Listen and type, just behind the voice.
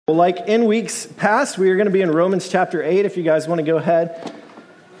Well, like in weeks past, we are going to be in Romans chapter 8. If you guys want to go ahead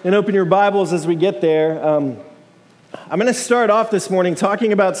and open your Bibles as we get there. I'm going to start off this morning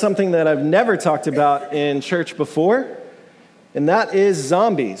talking about something that I've never talked about in church before, and that is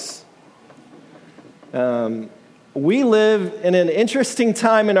zombies. We live in an interesting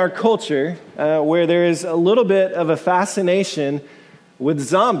time in our culture where there is a little bit of a fascination with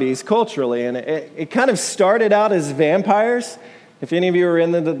zombies culturally, and it kind of started out as vampires. If any of you are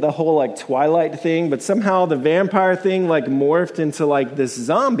in the whole like Twilight thing, but somehow the vampire thing like morphed into like this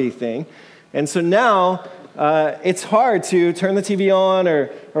zombie thing. And so now it's hard to turn the TV on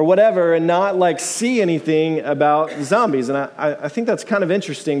or whatever and not like see anything about zombies. And I think that's kind of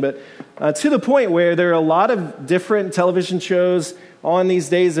interesting, but to the point where there are a lot of different television shows on these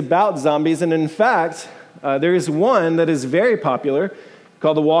days about zombies. And in fact, there is one that is very popular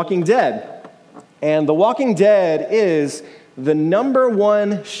called The Walking Dead. And The Walking Dead is the number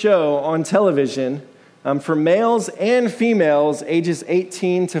one show on television for males and females ages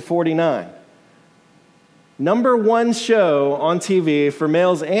 18 to 49. Number one show on TV for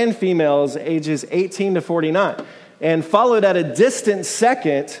males and females ages 18 to 49. And followed at a distant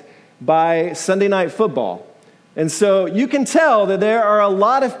second by Sunday Night Football. And so you can tell that there are a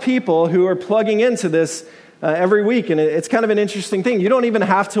lot of people who are plugging into this every week, and it's kind of an interesting thing. You don't even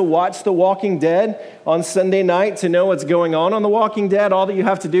have to watch The Walking Dead on Sunday night to know what's going on The Walking Dead. All that you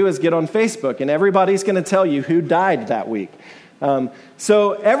have to do is get on Facebook, and everybody's going to tell you who died that week.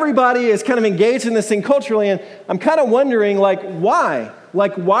 So everybody is kind of engaged in this thing culturally, and I'm kind of wondering, why?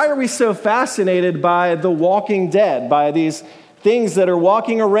 Why are we so fascinated by The Walking Dead, by these things that are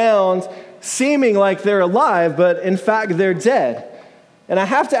walking around seeming like they're alive, but in fact they're dead? And I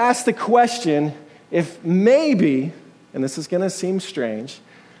have to ask the question, if maybe, and this is going to seem strange,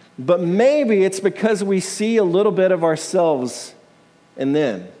 but maybe it's because we see a little bit of ourselves in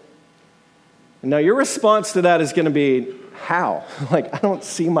them. Now, your response to that is going to be, how? I don't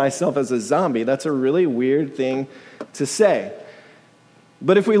see myself as a zombie. That's a really weird thing to say.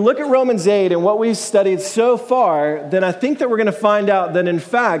 But if we look at Romans 8 and what we've studied so far, then I think that we're going to find out that, in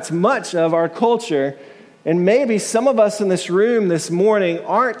fact, much of our culture, and maybe some of us in this room this morning,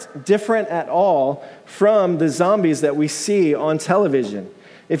 aren't different at all from the zombies that we see on television.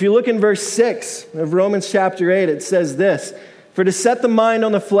 If you look in verse 6 of Romans chapter 8, it says this: "For to set the mind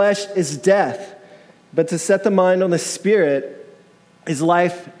on the flesh is death, but to set the mind on the Spirit is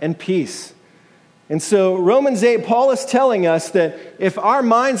life and peace." And so Romans 8, Paul is telling us that if our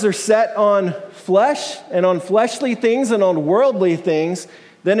minds are set on flesh and on fleshly things and on worldly things,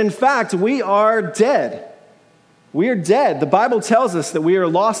 then in fact we are dead. We are dead. The Bible tells us that we are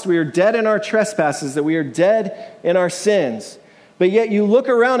lost, we are dead in our trespasses, that we are dead in our sins. But yet you look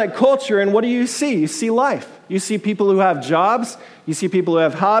around at culture and what do you see? You see life. You see people who have jobs, you see people who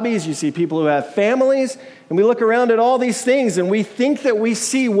have hobbies, you see people who have families, and we look around at all these things and we think that we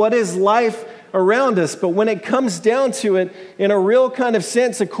see what is life around us. But when it comes down to it, in a real kind of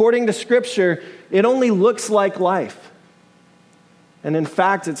sense, according to Scripture, it only looks like life. And in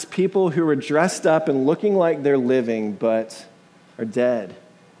fact, it's people who are dressed up and looking like they're living, but are dead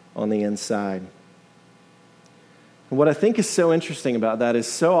on the inside. And what I think is so interesting about that is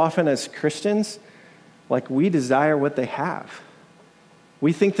so often as Christians, we desire what they have.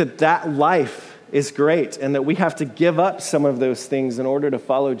 We think that life is great and that we have to give up some of those things in order to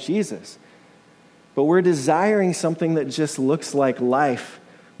follow Jesus. But we're desiring something that just looks like life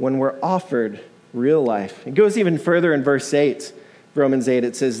when we're offered real life. It goes even further in verse 8. Romans 8,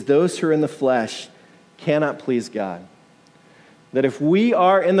 it says, "Those who are in the flesh cannot please God." That if we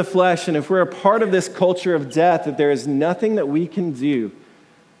are in the flesh and if we're a part of this culture of death, that there is nothing that we can do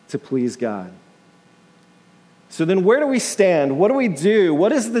to please God. So then where do we stand? What do we do?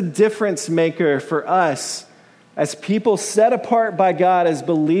 What is the difference maker for us as people set apart by God as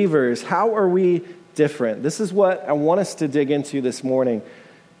believers? How are we different? This is what I want us to dig into this morning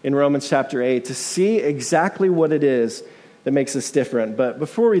in Romans chapter 8, to see exactly what it is that makes us different. But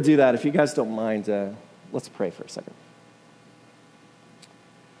before we do that, if you guys don't mind, let's pray for a second.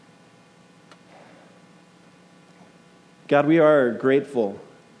 God, we are grateful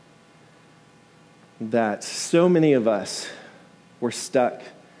that so many of us were stuck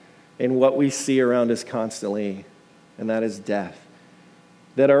in what we see around us constantly, and that is death.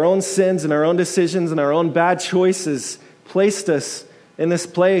 That our own sins and our own decisions and our own bad choices placed us in this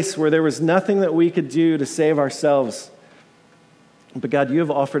place where there was nothing that we could do to save ourselves. But God, you have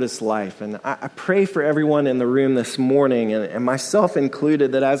offered us life. And I pray for everyone in the room this morning, and myself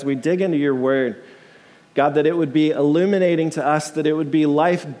included, that as we dig into your word, God, that it would be illuminating to us, that it would be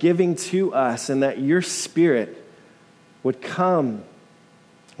life-giving to us, and that your Spirit would come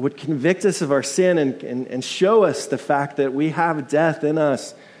would convict us of our sin and show us the fact that we have death in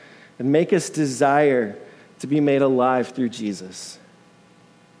us and make us desire to be made alive through Jesus.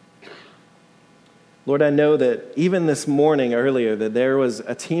 Lord, I know that even this morning earlier, that there was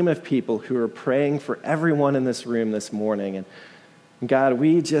a team of people who were praying for everyone in this room this morning. And God,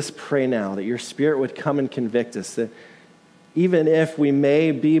 we just pray now that your Spirit would come and convict us, that even if we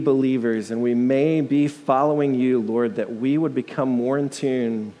may be believers and we may be following you, Lord, that we would become more in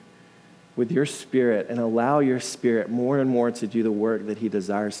tune with your Spirit and allow your Spirit more and more to do the work that he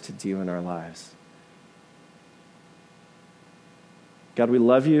desires to do in our lives. God, we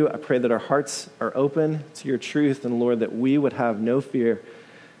love you. I pray that our hearts are open to your truth, and Lord, that we would have no fear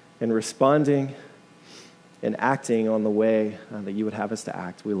in responding and acting on the way that you would have us to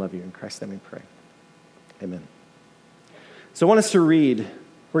act. We love you. In Christ's name we pray. Amen. So I want us to read.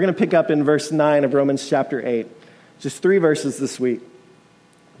 We're going to pick up in verse 9 of Romans chapter 8. Just 3 verses this week.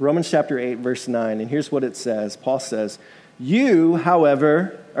 Romans chapter 8, verse 9. And here's what it says. Paul says, "You,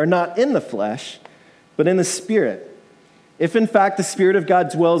 however, are not in the flesh, but in the Spirit. If in fact the Spirit of God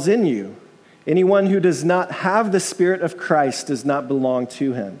dwells in you, anyone who does not have the Spirit of Christ does not belong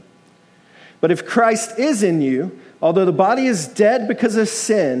to him. But if Christ is in you, although the body is dead because of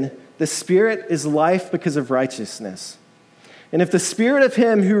sin, the Spirit is life because of righteousness. And if the Spirit of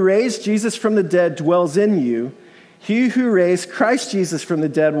him who raised Jesus from the dead dwells in you, he who raised Christ Jesus from the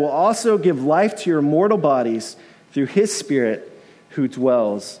dead will also give life to your mortal bodies through his Spirit who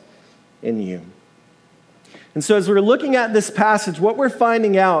dwells in you." And so as we're looking at this passage, what we're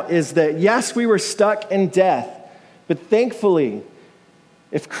finding out is that, yes, we were stuck in death, but thankfully,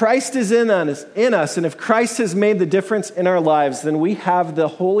 if Christ is in us, and if Christ has made the difference in our lives, then we have the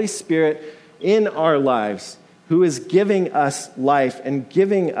Holy Spirit in our lives who is giving us life and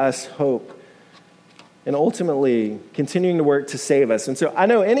giving us hope and ultimately continuing to work to save us. And so I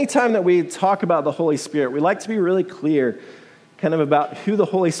know anytime that we talk about the Holy Spirit, we like to be really clear kind of about who the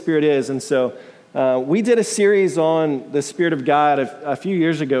Holy Spirit is. And so we did a series on the Spirit of God a few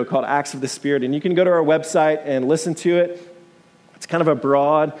years ago called Acts of the Spirit, and you can go to our website and listen to it. It's kind of a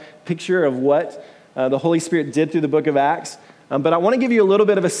broad picture of what the Holy Spirit did through the book of Acts. But I want to give you a little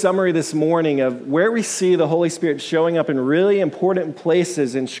bit of a summary this morning of where we see the Holy Spirit showing up in really important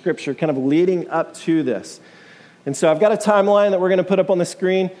places in Scripture, kind of leading up to this. And so I've got a timeline that we're going to put up on the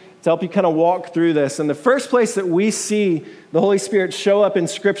screen to help you kind of walk through this. And the first place that we see the Holy Spirit show up in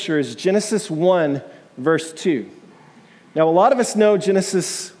Scripture is Genesis 1, verse 2. Now, a lot of us know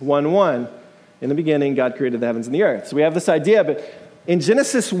Genesis 1:1. In the beginning, God created the heavens and the earth. So we have this idea, but in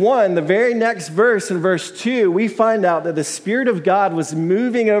Genesis 1, the very next verse, in verse 2, we find out that the Spirit of God was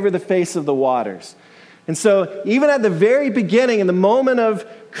moving over the face of the waters. And so even at the very beginning, in the moment of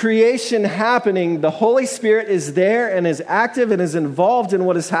creation happening, the Holy Spirit is there and is active and is involved in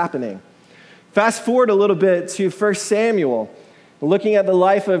what is happening. Fast forward a little bit to 1 Samuel, looking at the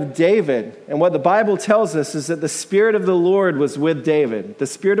life of David. And what the Bible tells us is that the Spirit of the Lord was with David. The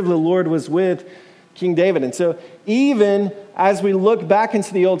Spirit of the Lord was with King David. And so even as we look back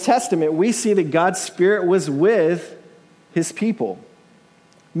into the Old Testament, we see that God's Spirit was with his people.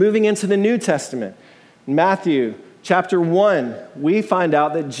 Moving into the New Testament, Matthew chapter 1, we find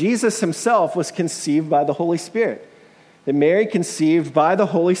out that Jesus himself was conceived by the Holy Spirit. That Mary conceived by the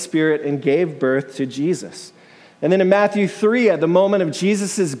Holy Spirit and gave birth to Jesus. And then in Matthew 3, at the moment of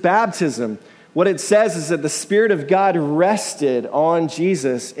Jesus' baptism, what it says is that the Spirit of God rested on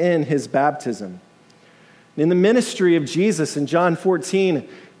Jesus in his baptism. In the ministry of Jesus in John 14,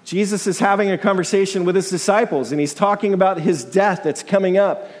 Jesus is having a conversation with his disciples, and he's talking about his death that's coming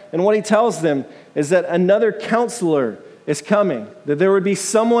up. And what he tells them is that another counselor is coming, that there would be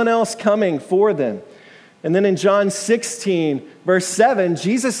someone else coming for them. And then in John 16, verse 7,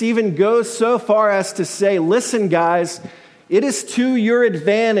 Jesus even goes so far as to say, "Listen, guys, it is to your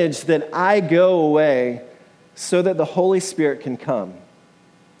advantage that I go away so that the Holy Spirit can come."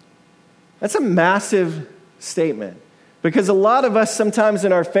 That's a massive statement, because a lot of us sometimes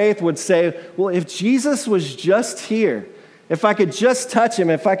in our faith would say, well, if Jesus was just here, if I could just touch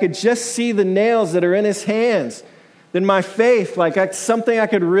him, if I could just see the nails that are in his hands, then my faith, that's something I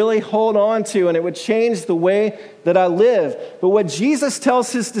could really hold on to, and it would change the way that I live. But what Jesus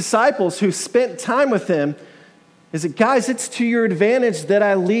tells his disciples who spent time with him is that, guys, it's to your advantage that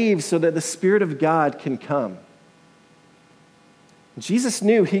I leave so that the Spirit of God can come. Jesus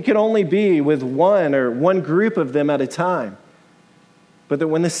knew he could only be with one group of them at a time. But that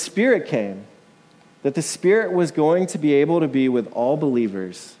when the Spirit came, that the Spirit was going to be able to be with all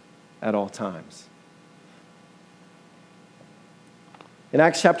believers at all times. In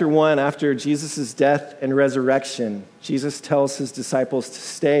Acts chapter 1, after Jesus' death and resurrection, Jesus tells his disciples to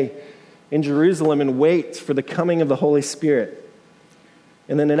stay in Jerusalem and wait for the coming of the Holy Spirit.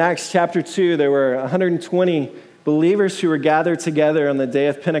 And then in Acts chapter 2, there were 120 believers who were gathered together on the day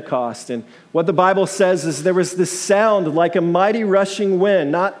of Pentecost. And what the Bible says is there was this sound like a mighty rushing wind,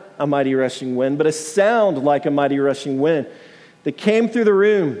 not a mighty rushing wind, but a sound like a mighty rushing wind that came through the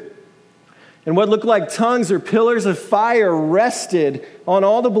room. And what looked like tongues or pillars of fire rested on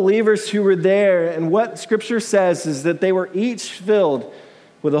all the believers who were there. And what Scripture says is that they were each filled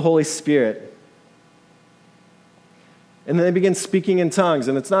with the Holy Spirit. And then they begin speaking in tongues.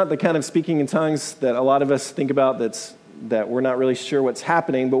 And it's not the kind of speaking in tongues that a lot of us think about that we're not really sure what's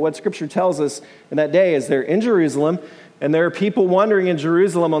happening. But what Scripture tells us in that day is they're in Jerusalem, and there are people wandering in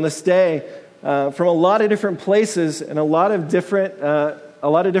Jerusalem on this day from a lot of different places and a lot of different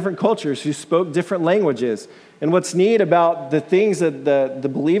cultures who spoke different languages. And what's neat about the things that the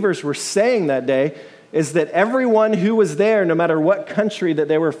believers were saying that day is that everyone who was there, no matter what country that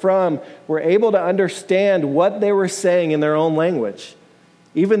they were from, were able to understand what they were saying in their own language,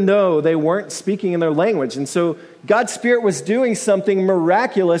 even though they weren't speaking in their language. And so God's Spirit was doing something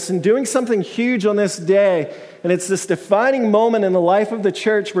miraculous and doing something huge on this day. And it's this defining moment in the life of the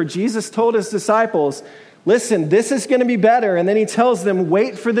church where Jesus told his disciples, listen, this is going to be better. And then he tells them,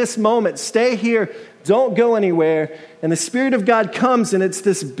 wait for this moment. Stay here. Don't go anywhere. And the Spirit of God comes, and it's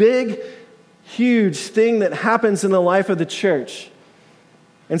this big, huge thing that happens in the life of the church.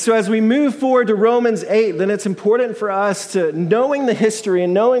 And so as we move forward to Romans 8, then it's important for us to, knowing the history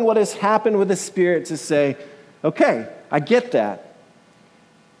and knowing what has happened with the Spirit, to say, okay, I get that.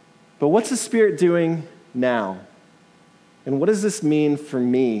 But what's the Spirit doing now? And what does this mean for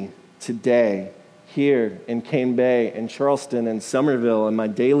me today, here in Cane Bay, in Charleston, in Somerville, in my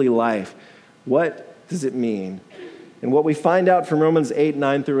daily life? What does it mean? And what we find out from Romans 8,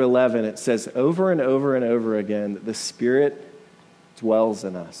 9 through 11, it says over and over and over again that the Spirit dwells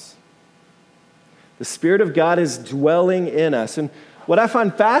in us. The Spirit of God is dwelling in us. And what I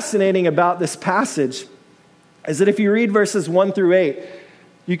find fascinating about this passage is that if you read verses 1 through 8,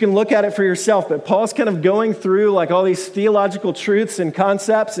 you can look at it for yourself. But Paul's kind of going through like all these theological truths and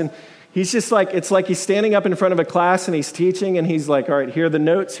concepts, and he's just like, it's like he's standing up in front of a class and he's teaching, and he's like, all right, here are the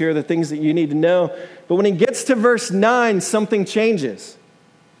notes, here are the things that you need to know. But when he gets to verse 9, something changes.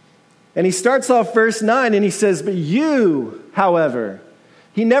 And he starts off verse 9 and he says, but you, however,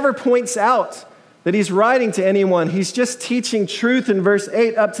 he never points out that he's writing to anyone. He's just teaching truth in verse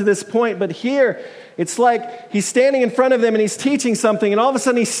 8 up to this point. But here, it's like he's standing in front of them and he's teaching something, and all of a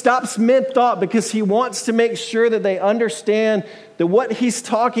sudden he stops mid-thought because he wants to make sure that they understand that what he's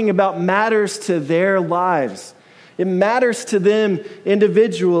talking about matters to their lives. It matters to them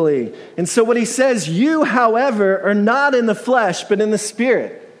individually. And so what he says, you, however, are not in the flesh, but in the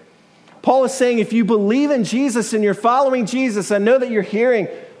Spirit. Paul is saying, if you believe in Jesus and you're following Jesus, I know that you're hearing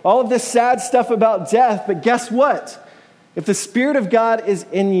all of this sad stuff about death, but guess what? If the Spirit of God is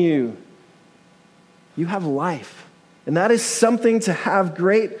in you, you have life. And that is something to have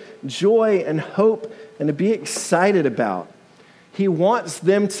great joy and hope and to be excited about. He wants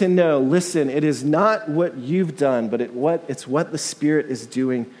them to know, listen, it is not what you've done, but it's what the Spirit is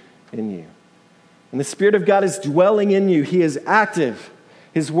doing in you. And the Spirit of God is dwelling in you. He is active.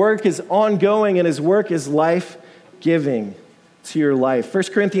 His work is ongoing, and his work is life-giving to your life. 1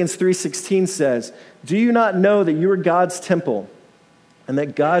 Corinthians 3:16 says, do you not know that you are God's temple and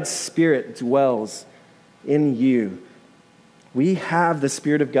that God's Spirit dwells in you? We have the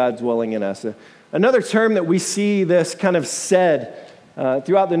Spirit of God dwelling in us. Another term that we see this kind of said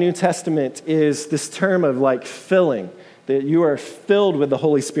throughout the New Testament is this term of like filling, that you are filled with the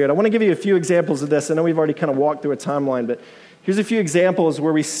Holy Spirit. I want to give you a few examples of this. I know we've already kind of walked through a timeline, but here's a few examples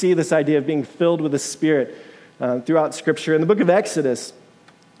where we see this idea of being filled with the Spirit throughout Scripture. In the book of Exodus,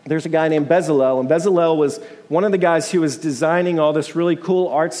 there's a guy named Bezalel, and Bezalel was one of the guys who was designing all this really cool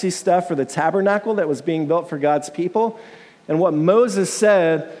artsy stuff for the tabernacle that was being built for God's people. And what Moses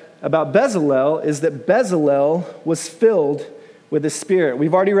said about Bezalel is that Bezalel was filled with the Spirit.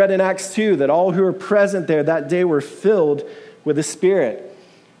 We've already read in Acts 2 that all who were present there that day were filled with the Spirit.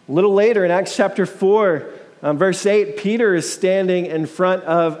 A little later in Acts chapter 4, verse 8, Peter is standing in front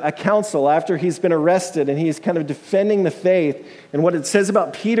of a council after he's been arrested, and he's kind of defending the faith. And what it says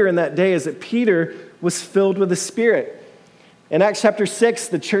about Peter in that day is that Peter was filled with the Spirit. In Acts chapter 6,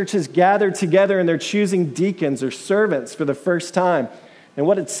 the church is gathered together and they're choosing deacons or servants for the first time. And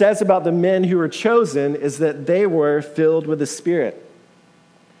what it says about the men who were chosen is that they were filled with the Spirit.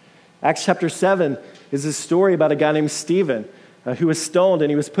 Acts chapter 7 is a story about a guy named Stephen who was stoned and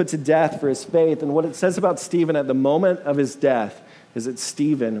he was put to death for his faith. And what it says about Stephen at the moment of his death is that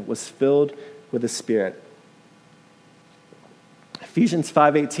Stephen was filled with the Spirit. Ephesians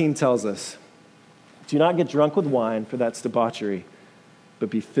 5:18 tells us, "Do not get drunk with wine, for that's debauchery, but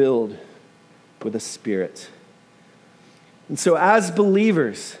be filled with the Spirit." And so as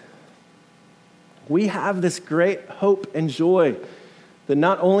believers, we have this great hope and joy that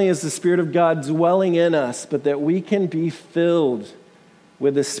not only is the Spirit of God dwelling in us, but that we can be filled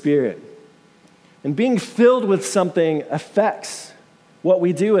with the Spirit. And being filled with something affects what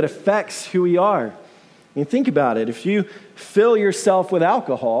we do. It affects who we are. I mean, think about it. If you fill yourself with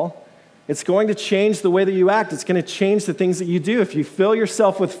alcohol, it's going to change the way that you act. It's going to change the things that you do. If you fill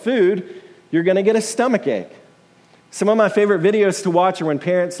yourself with food, you're going to get a stomachache. Some of my favorite videos to watch are when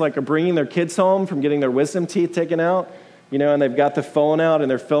parents are bringing their kids home from getting their wisdom teeth taken out, and they've got the phone out and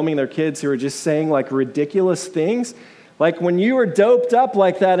they're filming their kids who are just saying ridiculous things. When you are doped up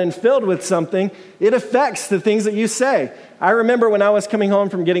like that and filled with something, it affects the things that you say. I remember when I was coming home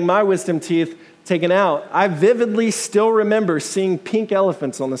from getting my wisdom teeth taken out, I vividly still remember seeing pink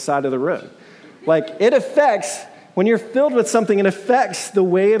elephants on the side of the road. It affects, when you're filled with something, it affects the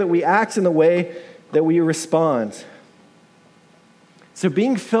way that we act and the way that we respond. So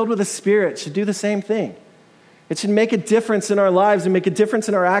being filled with the Spirit should do the same thing. It should make a difference in our lives and make a difference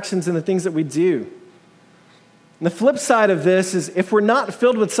in our actions and the things that we do. And the flip side of this is if we're not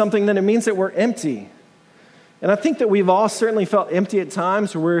filled with something, then it means that we're empty. And I think that we've all certainly felt empty at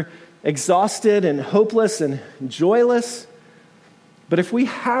times where we're exhausted and hopeless and joyless. But if we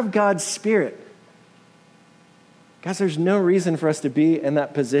have God's Spirit, guys, there's no reason for us to be in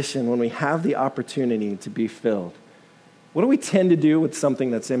that position when we have the opportunity to be filled. What do we tend to do with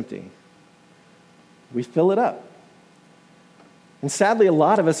something that's empty? We fill it up. And sadly, a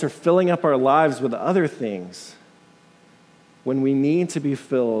lot of us are filling up our lives with other things when we need to be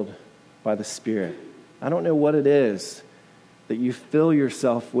filled by the Spirit. I don't know what it is that you fill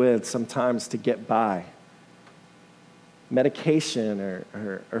yourself with sometimes to get by. Medication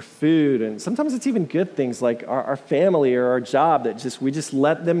or food, and sometimes it's even good things like our family or our job that we just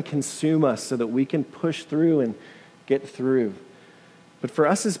let them consume us so that we can push through and get through. But for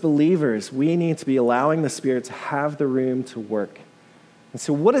us as believers, we need to be allowing the Spirit to have the room to work. And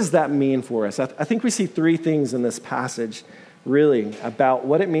so what does that mean for us? I think we see three things in this passage, really, about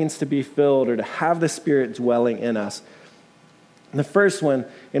what it means to be filled or to have the Spirit dwelling in us. And the first one,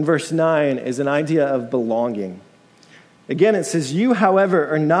 in verse 9, is an idea of belonging. Again, it says, "You, however,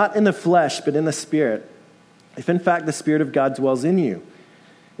 are not in the flesh, but in the Spirit, if in fact the Spirit of God dwells in you.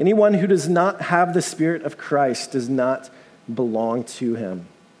 Anyone who does not have the Spirit of Christ does not belong to him."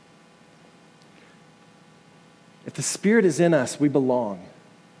 If the Spirit is in us, we belong.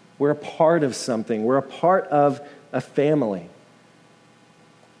 We're a part of something. We're a part of a family.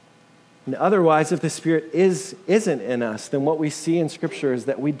 And otherwise, if the Spirit isn't in us, then what we see in Scripture is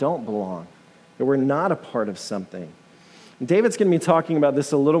that we don't belong, that we're not a part of something. And David's going to be talking about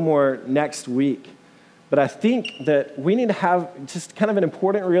this a little more next week. But I think that we need to have just kind of an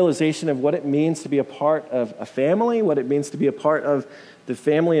important realization of what it means to be a part of a family, what it means to be a part of the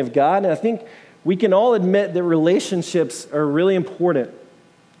family of God. And I think we can all admit that relationships are really important.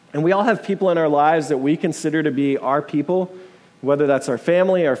 And we all have people in our lives that we consider to be our people, whether that's our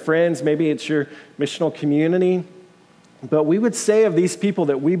family, our friends, maybe it's your missional community. But we would say of these people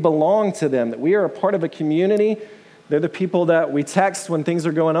that we belong to them, that we are a part of a community. They're the people that we text when things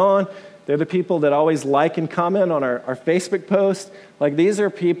are going on. They're the people that always like and comment on our Facebook posts. These are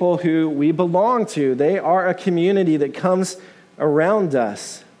people who we belong to. They are a community that comes around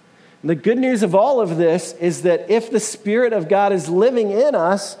us. And the good news of all of this is that if the Spirit of God is living in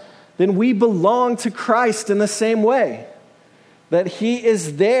us, then we belong to Christ in the same way. That He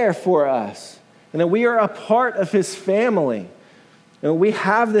is there for us. And that we are a part of His family. And we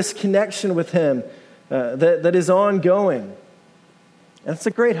have this connection with Him that is ongoing. And it's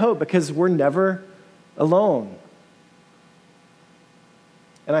a great hope because we're never alone.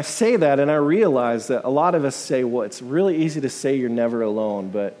 And I say that and I realize that a lot of us say, well, it's really easy to say you're never alone,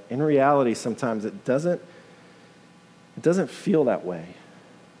 but in reality, sometimes it doesn't feel that way.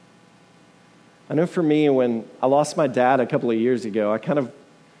 I know for me, when I lost my dad a couple of years ago,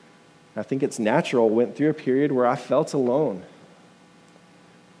 I think it's natural, went through a period where I felt alone.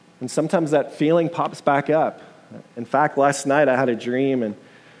 And sometimes that feeling pops back up. In fact, last night I had a dream, and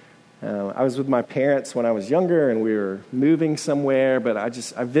I was with my parents when I was younger, and we were moving somewhere, but I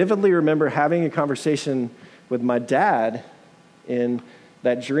vividly remember having a conversation with my dad in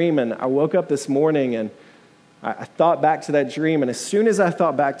that dream, and I woke up this morning, and I thought back to that dream, and as soon as I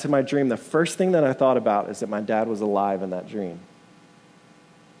thought back to my dream, the first thing that I thought about is that my dad was alive in that dream.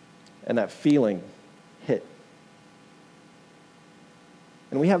 And that feeling hit.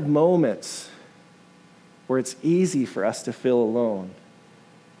 And we have moments where it's easy for us to feel alone.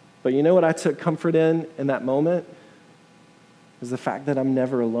 But you know what I took comfort in that moment? Is the fact that I'm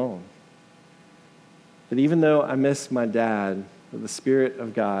never alone. That even though I miss my dad, that the Spirit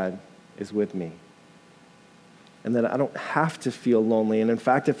of God is with me. And that I don't have to feel lonely. And in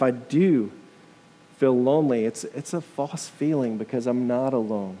fact, if I do feel lonely, it's a false feeling because I'm not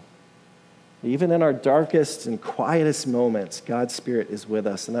alone. Even in our darkest and quietest moments, God's Spirit is with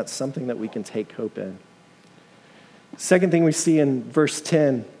us, and that's something that we can take hope in. Second thing we see in verse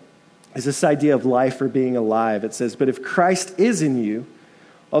 10 is this idea of life or being alive. It says, "But if Christ is in you,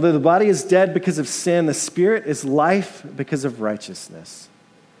 although the body is dead because of sin, the Spirit is life because of righteousness."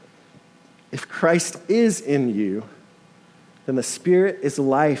 If Christ is in you, then the Spirit is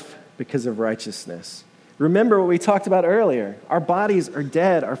life because of righteousness. Remember what we talked about earlier. Our bodies are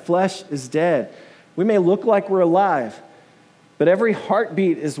dead. Our flesh is dead. We may look like we're alive, but every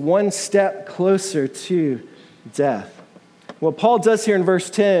heartbeat is one step closer to death. What Paul does here in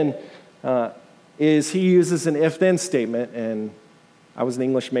verse 10 is he uses an if-then statement, and I was an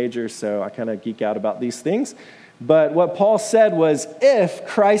English major, so I kind of geek out about these things. But what Paul said was, if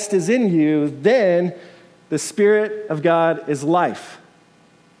Christ is in you, then the Spirit of God is life.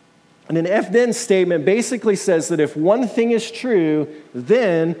 And an if-then statement basically says that if one thing is true,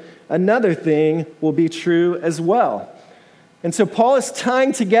 then another thing will be true as well. And so Paul is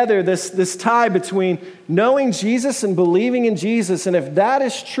tying together this tie between knowing Jesus and believing in Jesus. And if that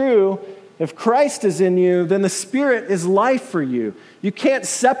is true, if Christ is in you, then the Spirit is life for you. You can't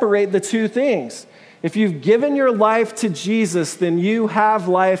separate the two things. If you've given your life to Jesus, then you have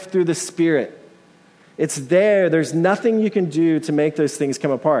life through the Spirit. It's there. There's nothing you can do to make those things come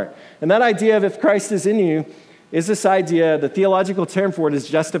apart. And that idea of if Christ is in you is this idea, the theological term for it is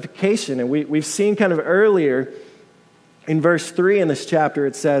justification. And we've seen kind of earlier in verse 3 in this chapter,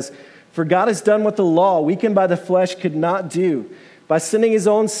 it says, "For God has done what the law, weakened by the flesh, could not do. By sending his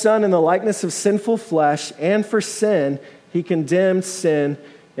own Son in the likeness of sinful flesh, and for sin, he condemned sin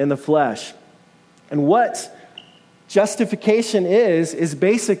in the flesh." And what justification is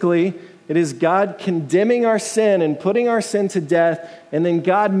basically, it is God condemning our sin and putting our sin to death, and then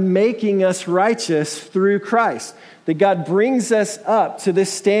God making us righteous through Christ. That God brings us up to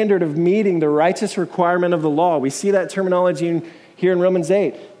this standard of meeting the righteous requirement of the law. We see that terminology here in Romans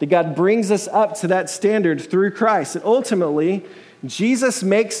 8. That God brings us up to that standard through Christ. And ultimately, Jesus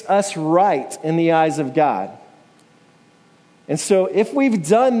makes us right in the eyes of God. And so if we've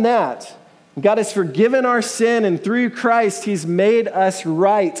done that, God has forgiven our sin, and through Christ, he's made us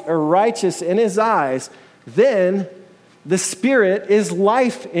right or righteous in his eyes, then the Spirit is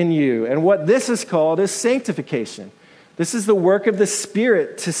life in you. And what this is called is sanctification. This is the work of the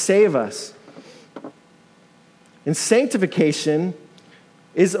Spirit to save us. And sanctification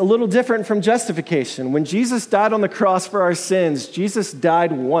is a little different from justification. When Jesus died on the cross for our sins, Jesus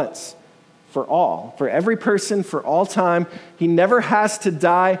died once for all, for every person, for all time. He never has to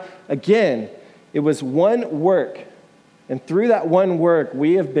die again. It was one work, and through that one work,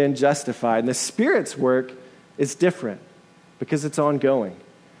 we have been justified. And the Spirit's work is different because it's ongoing.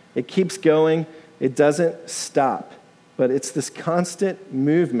 It keeps going. It doesn't stop, but it's this constant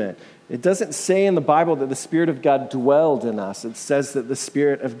movement. It doesn't say in the Bible that the Spirit of God dwelled in us. It says that the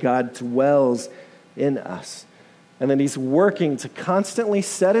Spirit of God dwells in us. And that he's working to constantly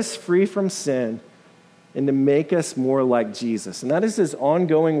set us free from sin and to make us more like Jesus. And that is his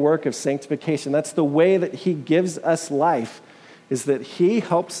ongoing work of sanctification. That's the way that he gives us life, is that he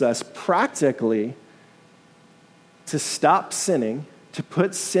helps us practically to stop sinning, to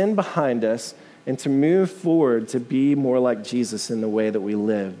put sin behind us, and to move forward to be more like Jesus in the way that we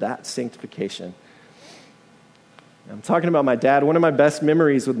live. That's sanctification. I'm talking about my dad. One of my best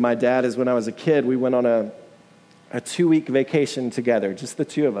memories with my dad is when I was a kid. We went on a 2-week vacation together, just the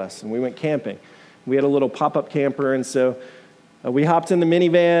two of us, and we went camping. We had a little pop-up camper, and so we hopped in the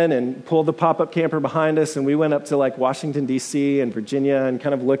minivan and pulled the pop-up camper behind us, and we went up to like Washington, D.C. and Virginia and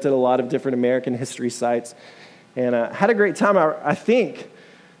kind of looked at a lot of different American history sites and had a great time. I think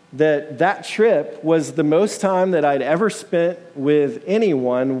that trip was the most time that I'd ever spent with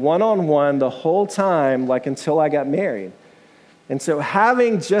anyone one-on-one the whole time, like until I got married. And so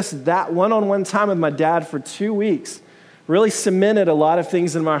having just that one-on-one time with my dad for 2 weeks really cemented a lot of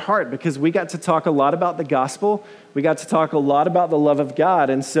things in my heart, because we got to talk a lot about the gospel. We got to talk a lot about the love of God.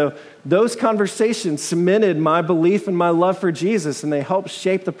 And so those conversations cemented my belief and my love for Jesus, and they helped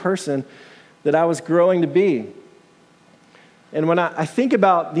shape the person that I was growing to be. And when I think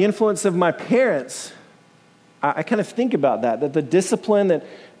about the influence of my parents, I kind of think about that the discipline that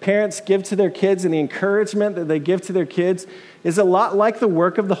parents give to their kids and the encouragement that they give to their kids is a lot like the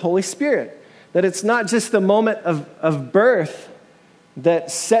work of the Holy Spirit. That it's not just the moment of birth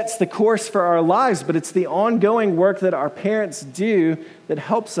that sets the course for our lives, but it's the ongoing work that our parents do that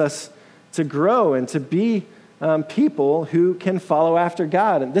helps us to grow and to be people who can follow after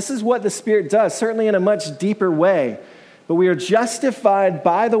God. And this is what the Spirit does, certainly in a much deeper way. But we are justified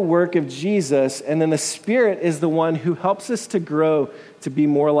by the work of Jesus, and then the Spirit is the one who helps us to grow to be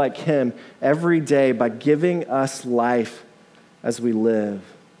more like Him every day by giving us life as we live.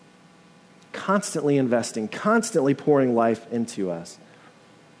 Constantly investing, constantly pouring life into us.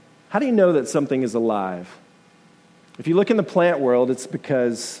 How do you know that something is alive? If you look in the plant world, it's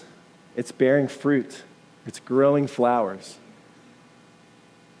because it's bearing fruit. It's growing flowers.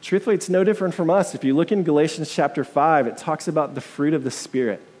 Truthfully, it's no different from us. If you look in Galatians chapter 5, it talks about the fruit of the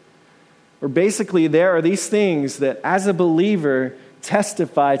Spirit. Where basically there are these things that as a believer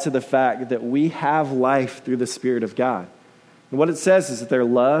testify to the fact that we have life through the Spirit of God. And what it says is that they're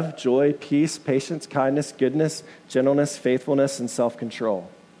love, joy, peace, patience, kindness, goodness, gentleness, faithfulness, and self-control.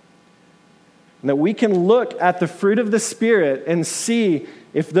 And that we can look at the fruit of the Spirit and see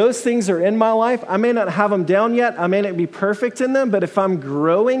if those things are in my life. I may not have them down yet. I may not be perfect in them, but if I'm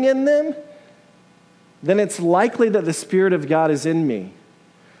growing in them, then it's likely that the Spirit of God is in me.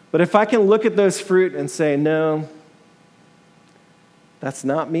 But if I can look at those fruit and say, no, that's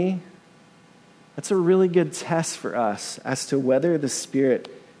not me, that's a really good test for us as to whether the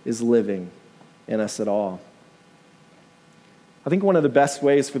Spirit is living in us at all. I think one of the best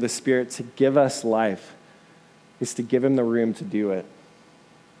ways for the Spirit to give us life is to give Him the room to do it.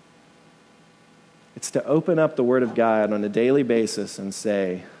 It's to open up the Word of God on a daily basis and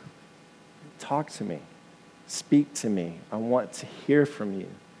say, talk to me, speak to me. I want to hear from you.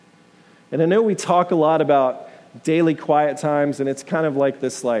 And I know we talk a lot about daily quiet times, and it's kind of like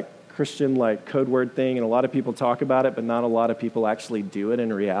this Christian code word thing, and a lot of people talk about it, but not a lot of people actually do it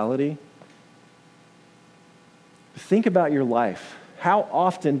in reality. Think about your life. How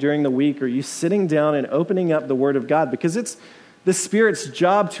often during the week are you sitting down and opening up the Word of God? Because it's the Spirit's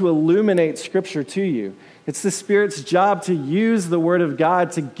job to illuminate Scripture to you. It's the Spirit's job to use the Word of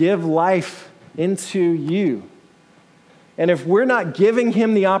God to give life into you. And if we're not giving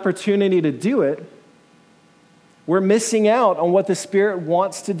Him the opportunity to do it, we're missing out on what the Spirit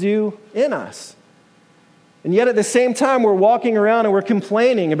wants to do in us. And yet at the same time, we're walking around and we're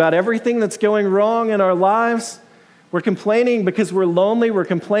complaining about everything that's going wrong in our lives. We're complaining because we're lonely. We're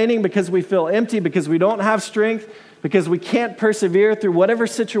complaining because we feel empty, because we don't have strength, because we can't persevere through whatever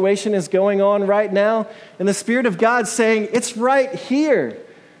situation is going on right now. And the Spirit of God's saying, it's right here.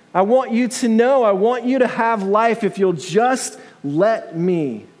 I want you to know. I want you to have life if you'll just let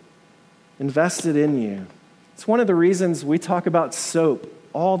me invest it in you. It's one of the reasons we talk about soap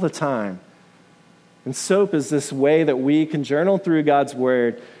all the time. And soap is this way that we can journal through God's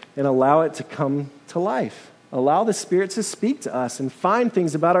Word and allow it to come to life. Allow the Spirit to speak to us and find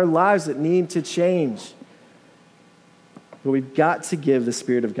things about our lives that need to change. But we've got to give the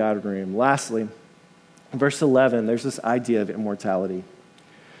Spirit of God room. Lastly, in verse 11, there's this idea of immortality.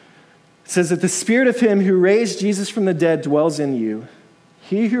 It says that the Spirit of Him who raised Jesus from the dead dwells in you.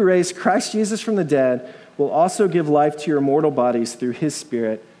 He who raised Christ Jesus from the dead will also give life to your mortal bodies through His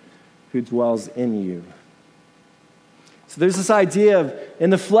Spirit who dwells in you. So there's this idea of in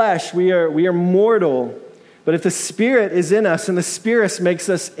the flesh we are mortal, but if the Spirit is in us and the Spirit makes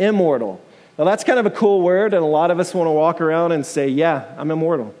us immortal. Now that's kind of a cool word, and a lot of us want to walk around and say, yeah, I'm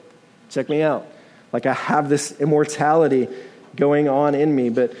immortal. Check me out. Like I have this immortality going on in me.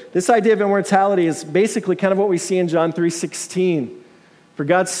 But this idea of immortality is basically kind of what we see in John 3:16. For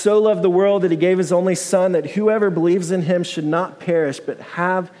God so loved the world that He gave His only Son, that whoever believes in Him should not perish, but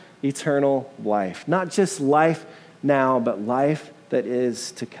have eternal life. Not just life now, but life that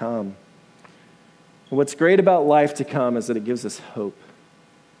is to come. And what's great about life to come is that it gives us hope.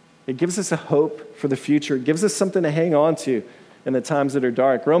 It gives us a hope for the future. It gives us something to hang on to in the times that are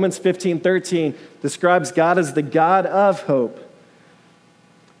dark. Romans 15:13 describes God as the God of hope.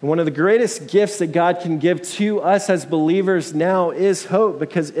 And one of the greatest gifts that God can give to us as believers now is hope,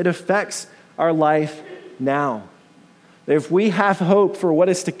 because it affects our life now. If we have hope for what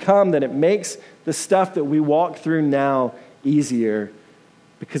is to come, then it makes the stuff that we walk through now easier,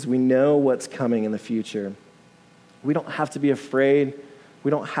 because we know what's coming in the future. We don't have to be afraid. We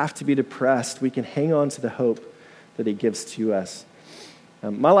don't have to be depressed. We can hang on to the hope that He gives to us.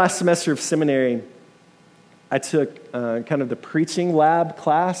 My last semester of seminary, I took kind of the preaching lab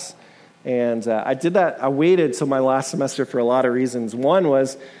class, and I did that. I waited till my last semester for a lot of reasons. One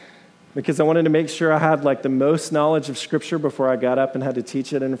was because I wanted to make sure I had like the most knowledge of Scripture before I got up and had to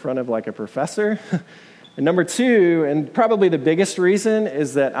teach it in front of like a professor. And number two, and probably the biggest reason,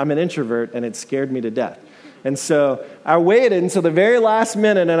 is that I'm an introvert and it scared me to death. And so I waited until the very last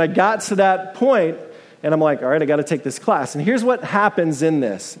minute and I got to that point and I'm like, all right, I got to take this class. And here's what happens in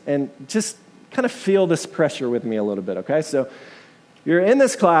this. And just kind of feel this pressure with me a little bit, okay? So you're in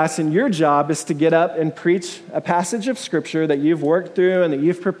this class and your job is to get up and preach a passage of Scripture that you've worked through and that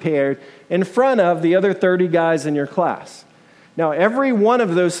you've prepared in front of the other 30 guys in your class. Now, every one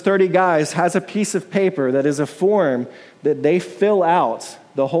of those 30 guys has a piece of paper that is a form that they fill out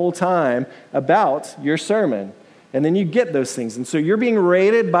the whole time about your sermon. And then you get those things. And so you're being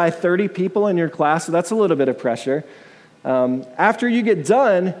rated by 30 people in your class, so that's a little bit of pressure. After you get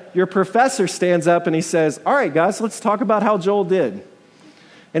done, your professor stands up and he says, all right, guys, let's talk about how Joel did.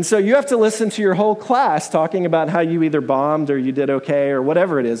 And so you have to listen to your whole class talking about how you either bombed or you did okay or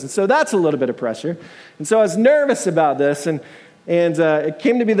whatever it is. And so that's a little bit of pressure. And so I was nervous about this, and it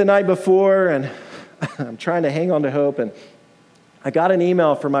came to be the night before, and I'm trying to hang on to hope. And I got an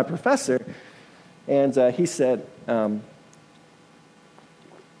email from my professor, and he said,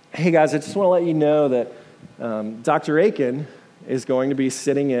 hey guys, I just want to let you know that Dr. Aiken is going to be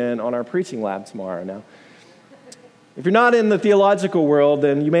sitting in on our preaching lab tomorrow. Now, if you're not in the theological world,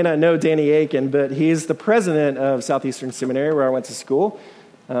 then you may not know Danny Aiken, but he's the president of Southeastern Seminary, where I went to school.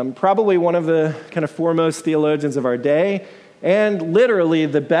 Probably one of the kind of foremost theologians of our day, and literally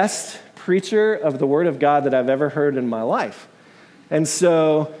the best preacher of the Word of God that I've ever heard in my life. And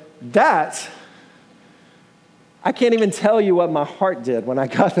so that, I can't even tell you what my heart did when I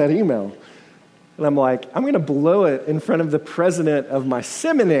got that email. And I'm like, I'm going to blow it in front of the president of my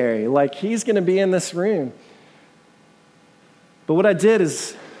seminary. Like, he's going to be in this room. But what I did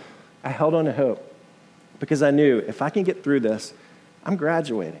is I held on to hope, because I knew if I can get through this, I'm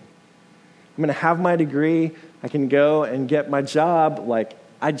graduating. I'm going to have my degree. I can go and get my job. Like,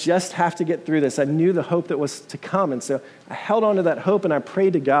 I just have to get through this. I knew the hope that was to come. And so I held on to that hope and I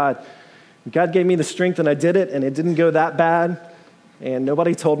prayed to God. God gave me the strength and I did it, and it didn't go that bad. And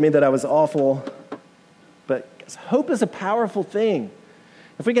nobody told me that I was awful. But hope is a powerful thing.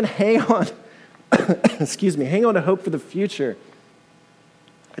 If we can hang on, hang on to hope for the future,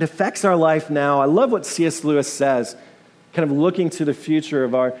 it affects our life now. I love what C.S. Lewis says, kind of looking to the future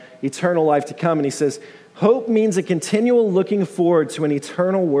of our eternal life to come. And he says, hope means a continual looking forward to an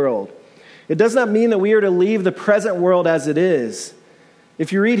eternal world. It does not mean that we are to leave the present world as it is.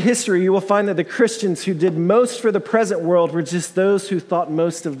 If you read history, you will find that the Christians who did most for the present world were just those who thought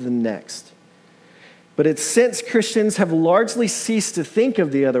most of the next. But it's since Christians have largely ceased to think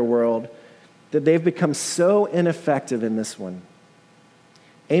of the other world that they've become so ineffective in this one.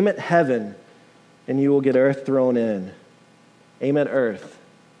 Aim at heaven, and you will get earth thrown in. Aim at earth,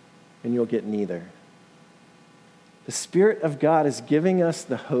 and you'll get neither. The Spirit of God is giving us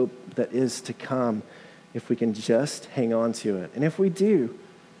the hope that is to come if we can just hang on to it. And if we do,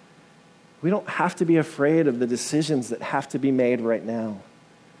 we don't have to be afraid of the decisions that have to be made right now.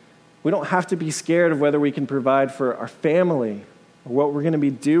 We don't have to be scared of whether we can provide for our family or what we're going to be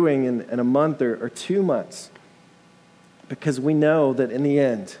doing in a month or 2 months, because we know that in the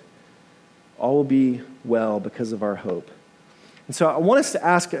end, all will be well because of our hope. And so I want us to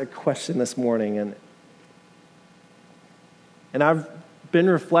ask a question this morning, and I've been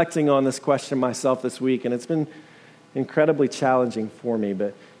reflecting on this question myself this week, and it's been incredibly challenging for me,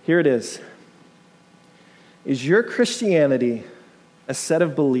 but here it is. Is your Christianity a set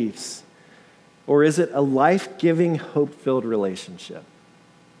of beliefs, or is it a life-giving, hope-filled relationship?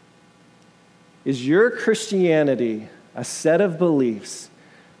 Is your Christianity a set of beliefs,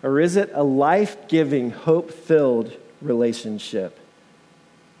 or is it a life-giving, hope-filled relationship?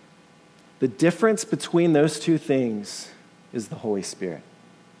 The difference between those two things is the Holy Spirit.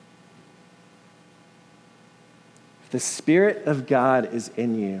 If the Spirit of God is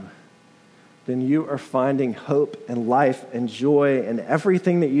in you, then you are finding hope and life and joy and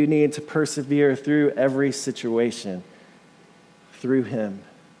everything that you need to persevere through every situation through Him.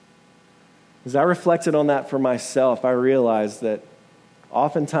 As I reflected on that for myself, I realized that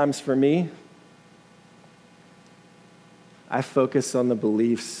oftentimes for me, I focus on the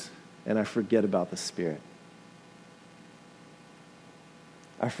beliefs and I forget about the Spirit.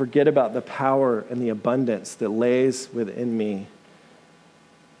 I forget about the power and the abundance that lays within me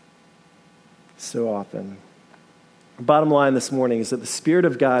so often. The bottom line this morning is that the Spirit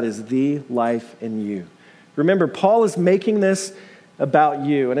of God is the life in you. Remember, Paul is making this about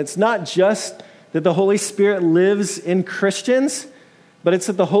you. And it's not just that the Holy Spirit lives in Christians, but it's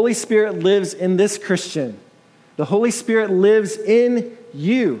that the Holy Spirit lives in this Christian. The Holy Spirit lives in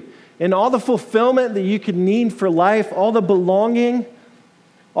you. and all the fulfillment that you could need for life, all the belonging,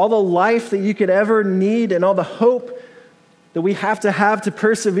 all the life that you could ever need, and all the hope that we have to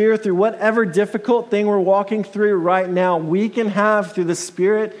persevere through whatever difficult thing we're walking through right now, we can have through the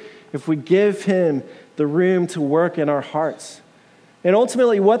Spirit if we give Him the room to work in our hearts. And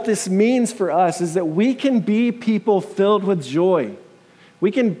ultimately, what this means for us is that we can be people filled with joy.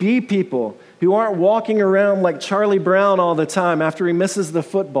 We can be people who aren't walking around like Charlie Brown all the time after he misses the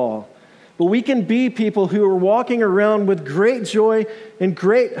football. But we can be people who are walking around with great joy and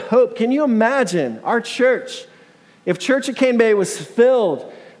great hope. Can you imagine our church? If Church at Cane Bay was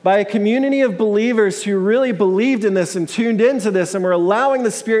filled by a community of believers who really believed in this and tuned into this and were allowing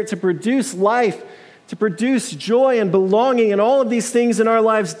the Spirit to produce life, to produce joy and belonging and all of these things in our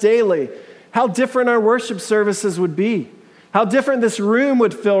lives daily, how different our worship services would be. How different this room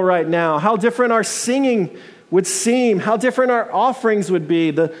would feel right now. How different our singing would seem. How different our offerings would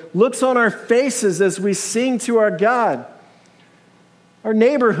be. The looks on our faces as we sing to our God. Our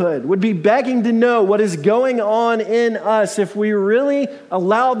neighborhood would be begging to know what is going on in us if we really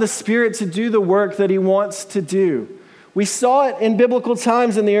allow the Spirit to do the work that He wants to do. We saw it in biblical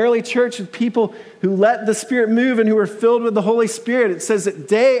times in the early church with people who let the Spirit move and who were filled with the Holy Spirit. It says that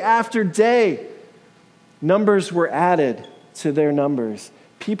day after day, numbers were added to their numbers.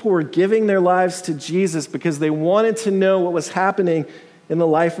 People were giving their lives to Jesus because they wanted to know what was happening in the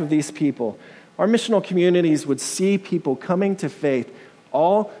life of these people. Our missional communities would see people coming to faith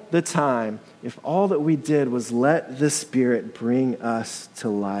all the time if all that we did was let the Spirit bring us to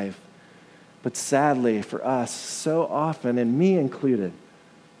life. But sadly for us, so often, and me included,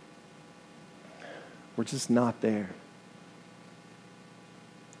 we're just not there.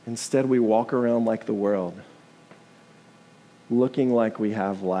 Instead, we walk around like the world, looking like we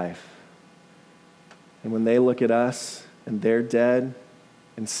have life. And when they look at us and they're dead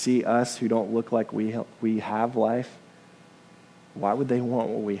and see us who don't look like we have life, why would they want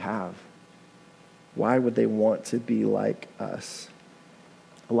what we have? Why would they want to be like us?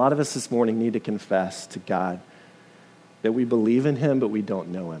 A lot of us this morning need to confess to God that we believe in Him, but we don't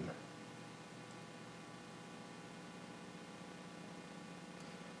know Him.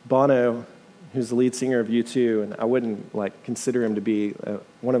 Bono, who's the lead singer of U2, and I wouldn't consider him to be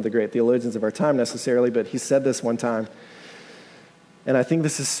one of the great theologians of our time necessarily, but he said this one time, and I think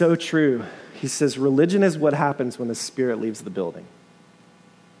this is so true. He says, religion is what happens when the Spirit leaves the building.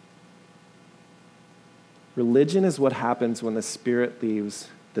 Religion is what happens when the Spirit leaves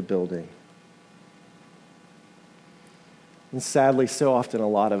the building. And sadly, so often a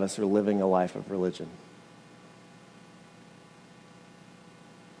lot of us are living a life of religion.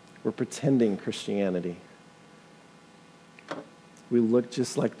 We're pretending Christianity. We look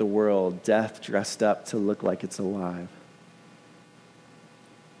just like the world, death dressed up to look like it's alive.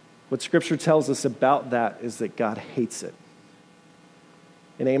 What Scripture tells us about that is that God hates it.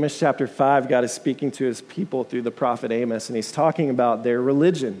 In Amos chapter 5, God is speaking to His people through the prophet Amos, and He's talking about their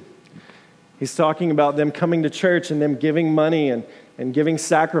religion. He's talking about them coming to church and them giving money and giving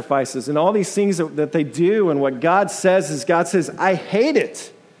sacrifices and all these things that they do. And what God says, I hate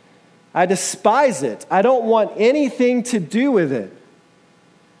it. I despise it. I don't want anything to do with it.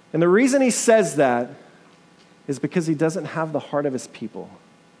 And the reason He says that is because He doesn't have the heart of His people.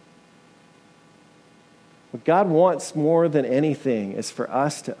 What God wants more than anything is for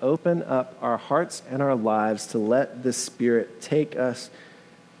us to open up our hearts and our lives to let the Spirit take us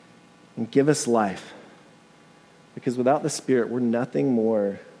and give us life. Because without the Spirit, we're nothing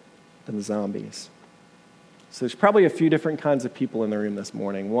more than zombies. So there's probably a few different kinds of people in the room this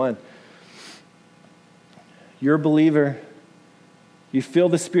morning. One, you're a believer. You feel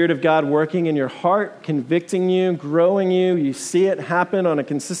the Spirit of God working in your heart, convicting you, growing you. You see it happen on a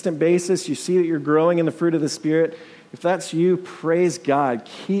consistent basis. You see that you're growing in the fruit of the Spirit. If that's you, praise God.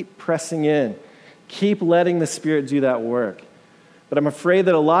 Keep pressing in. Keep letting the Spirit do that work. But I'm afraid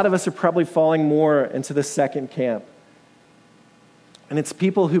that a lot of us are probably falling more into the second camp. And it's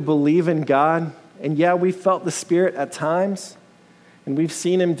people who believe in God. And yeah, we felt the Spirit at times. And we've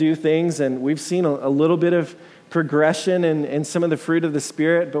seen Him do things. And we've seen a little bit of progression in some of the fruit of the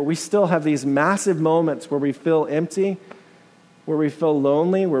Spirit, but we still have these massive moments where we feel empty, where we feel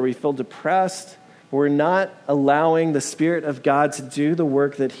lonely, where we feel depressed, where we're not allowing the Spirit of God to do the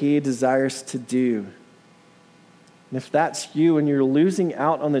work that He desires to do. And if that's you and you're losing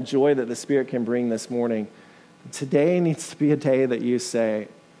out on the joy that the Spirit can bring this morning, today needs to be a day that you say,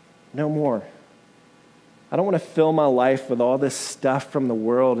 no more. I don't want to fill my life with all this stuff from the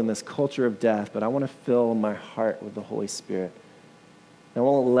world and this culture of death, but I want to fill my heart with the Holy Spirit. I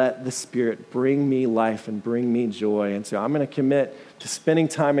want to let the Spirit bring me life and bring me joy. And so I'm going to commit to spending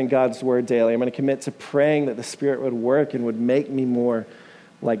time in God's Word daily. I'm going to commit to praying that the Spirit would work and would make me more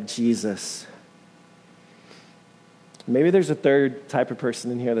like Jesus. Maybe there's a third type of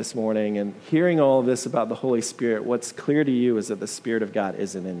person in here this morning, and hearing all of this about the Holy Spirit, what's clear to you is that the Spirit of God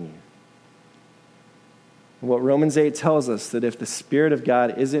isn't in you. What Romans 8 tells us, that if the Spirit of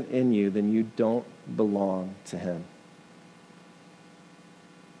God isn't in you, then you don't belong to Him.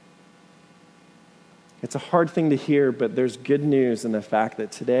 It's a hard thing to hear, but there's good news in the fact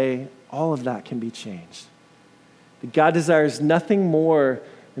that today, all of that can be changed. That God desires nothing more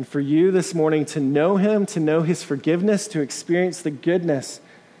than for you this morning to know Him, to know His forgiveness, to experience the goodness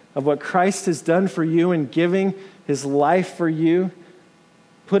of what Christ has done for you in giving His life for you,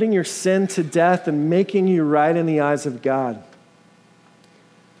 putting your sin to death and making you right in the eyes of God.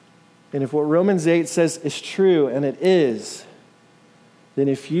 And if what Romans 8 says is true, and it is, then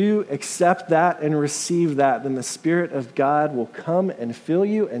if you accept that and receive that, then the Spirit of God will come and fill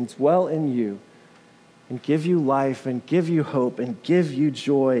you and dwell in you and give you life and give you hope and give you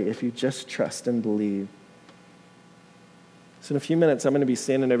joy if you just trust and believe. So in a few minutes, I'm going to be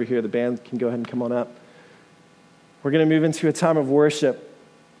standing over here. The band can go ahead and come on up. We're going to move into a time of worship.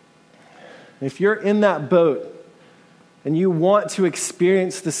 If you're in that boat and you want to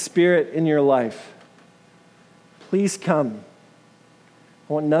experience the Spirit in your life, please come.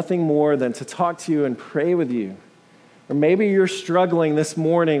 I want nothing more than to talk to you and pray with you. Or maybe you're struggling this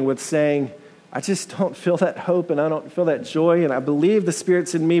morning with saying, I just don't feel that hope and I don't feel that joy and I believe the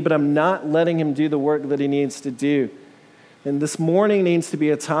Spirit's in me, but I'm not letting Him do the work that He needs to do. And this morning needs to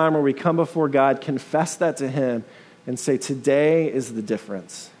be a time where we come before God, confess that to Him, and say, today is the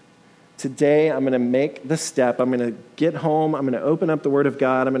difference. Today I'm going to make the step. I'm going to get home. I'm going to open up the Word of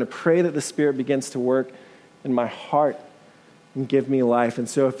God. I'm going to pray that the Spirit begins to work in my heart and give me life. And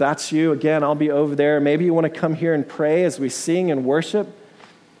so if that's you, again, I'll be over there. Maybe you want to come here and pray as we sing and worship.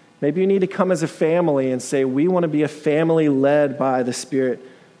 Maybe you need to come as a family and say, we want to be a family led by the Spirit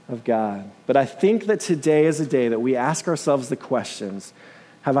of God. But I think that today is a day that we ask ourselves the questions,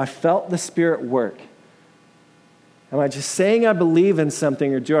 have I felt the Spirit work? Am I just saying I believe in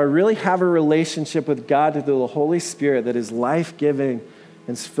something, or do I really have a relationship with God through the Holy Spirit that is life-giving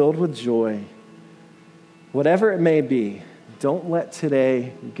and is filled with joy? Whatever it may be, don't let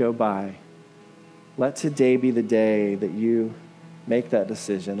today go by. Let today be the day that you make that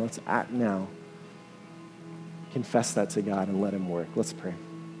decision. Let's act now. Confess that to God and let Him work. Let's pray.